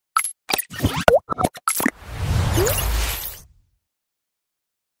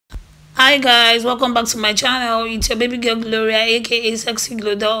Hi guys, welcome back to my channel. It's your baby girl Gloria, aka Sexy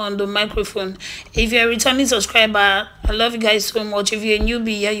Glow Doll on the microphone. If you're a returning subscriber, I love you guys so much. If you're a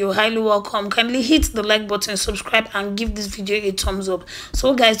newbie, yeah, you're highly welcome. Kindly hit the like button, subscribe, and give this video a thumbs up.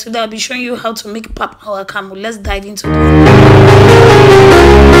 So guys, today I'll be showing you how to make pap Akamu. Let's dive into the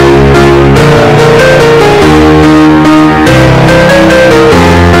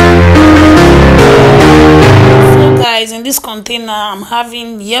guys. In this container I'm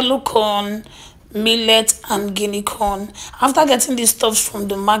having yellow corn, millet, and guinea corn. After getting these stuff from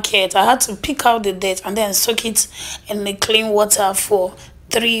the market, I had to pick out the dirt and then soak it in the clean water for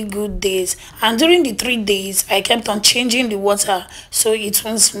 3 good days, and during the 3 days I kept on changing the water so it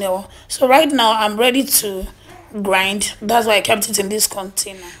won't smell. So right now I'm ready to grind. That's why I kept it in this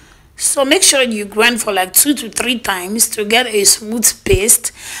container. So make sure you grind for like 2 to 3 times to get a smooth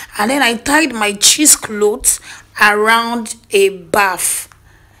paste. And then I tied my cheesecloth around a bath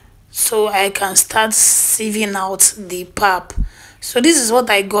so I can start sieving out the pap. So this is what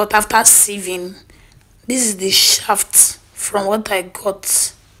I got after sieving. This is the shaft from what I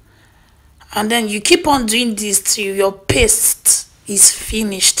got. And then you keep on doing this till your paste is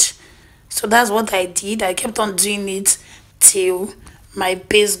finished. So that's what I did. I kept on doing it till my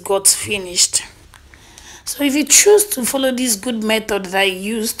paste got finished. So if you choose to follow this good method that I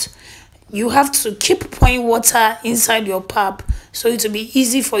used, you have to keep pouring water inside your pap so it will be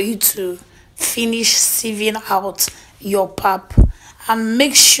easy for you to finish sieving out your pap. And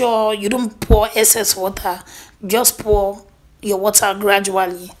make sure you don't pour excess water, just pour your water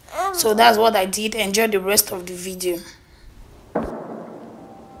gradually. So that's what I did. Enjoy the rest of the video.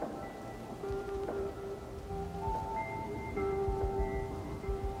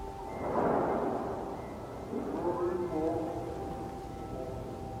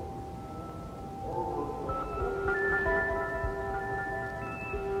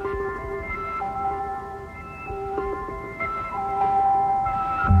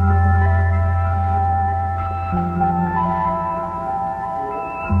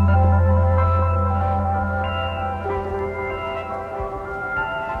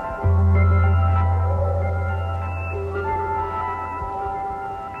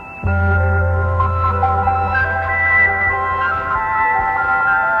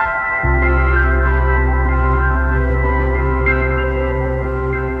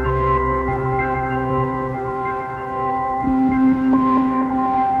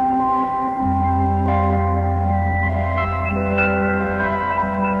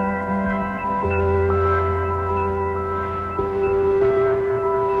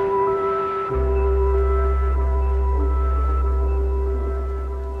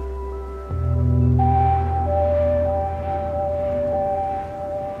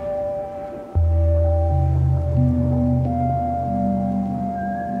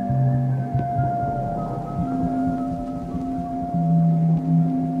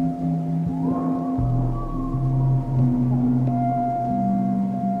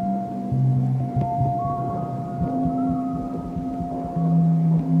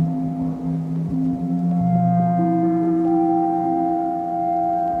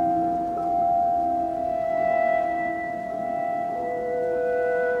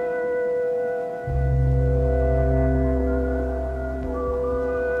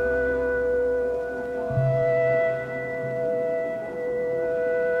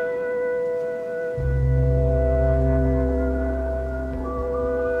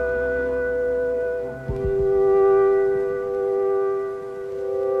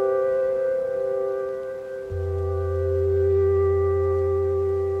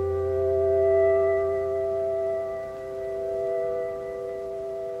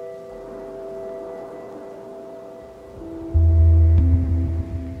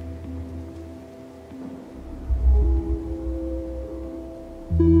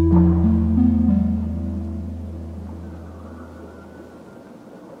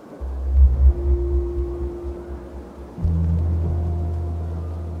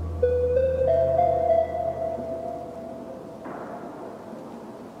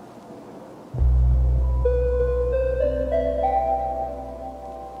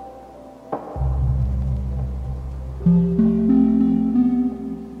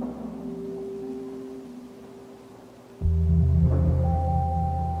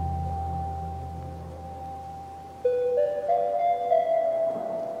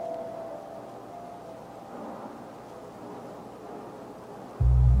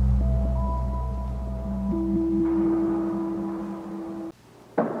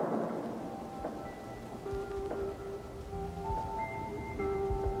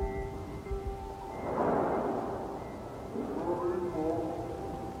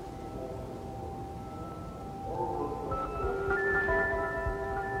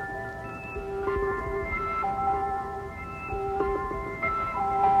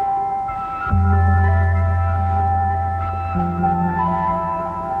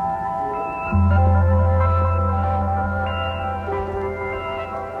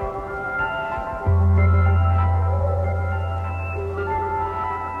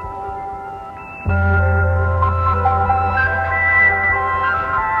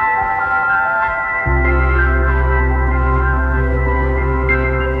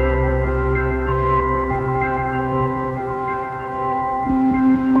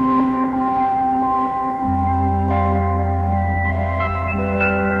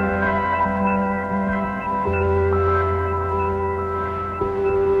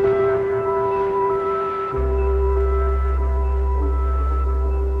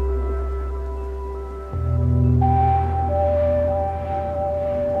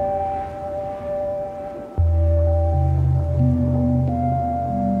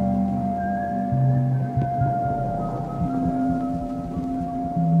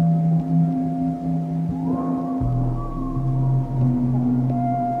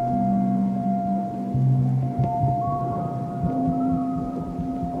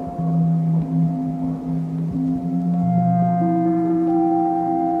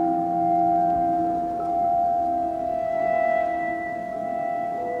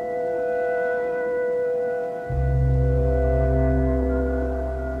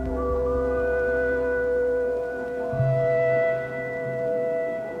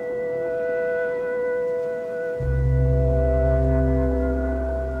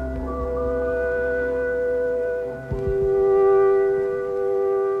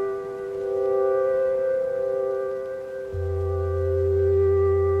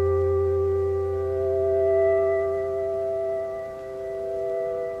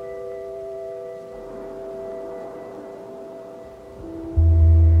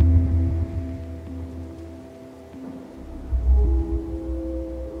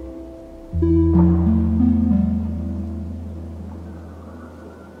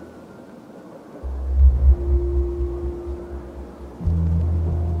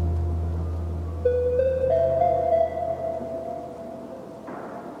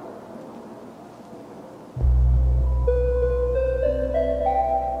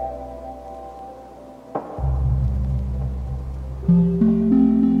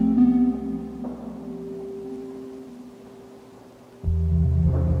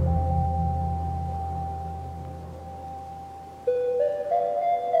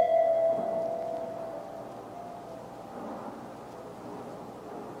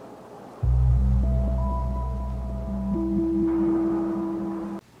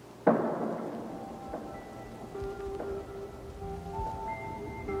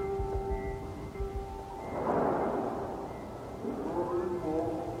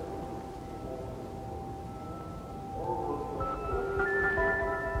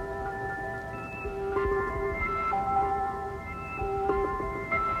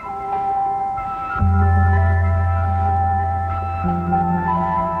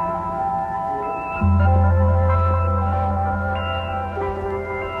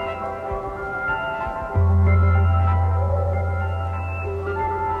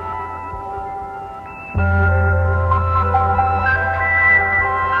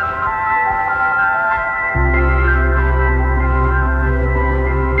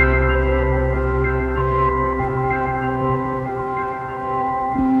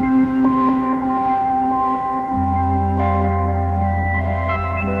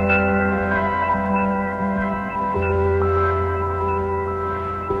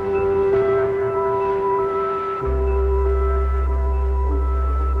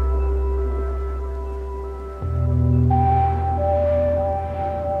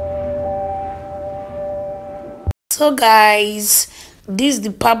 So guys, this is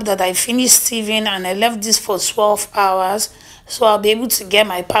the pap that I finished sieving, and I left this for 12 hours, so I'll be able to get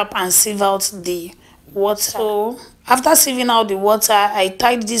my pap and sieve out the water. So after sieving out the water, I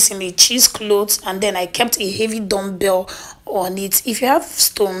tied this in a cheesecloth, and then I kept a heavy dumbbell on it. If you have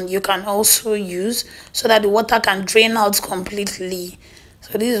stone, you can also use, so that the water can drain out completely.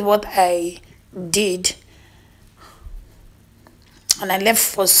 So this is what I did, and I left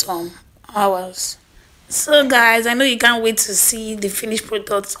for some hours. So guys, I know you can't wait to see the finished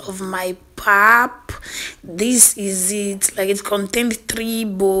product of my pap. This is it. Like, it contained 3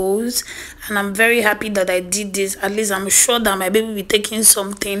 bowls, and I'm very happy that I did this. At least I'm sure that my baby will be taking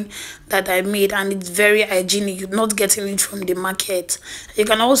something that I made, and it's very hygienic. You're not getting it from the market. You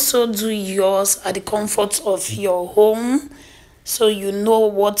can also do yours at the comfort of your home, so you know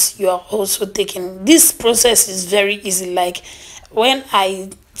what you are also taking. This process is very easy. Like, when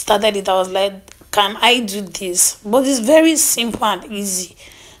I started it, I was like, can I do this? But it's very simple and easy,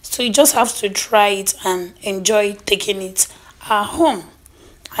 so you just have to try it and enjoy taking it at home.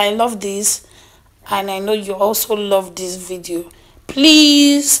 I love this, and I know you also love this video.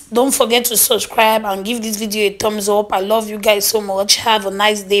 Please don't forget to subscribe and give this video a thumbs up. I love you guys so much. Have a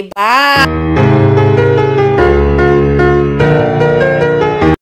nice day. Bye.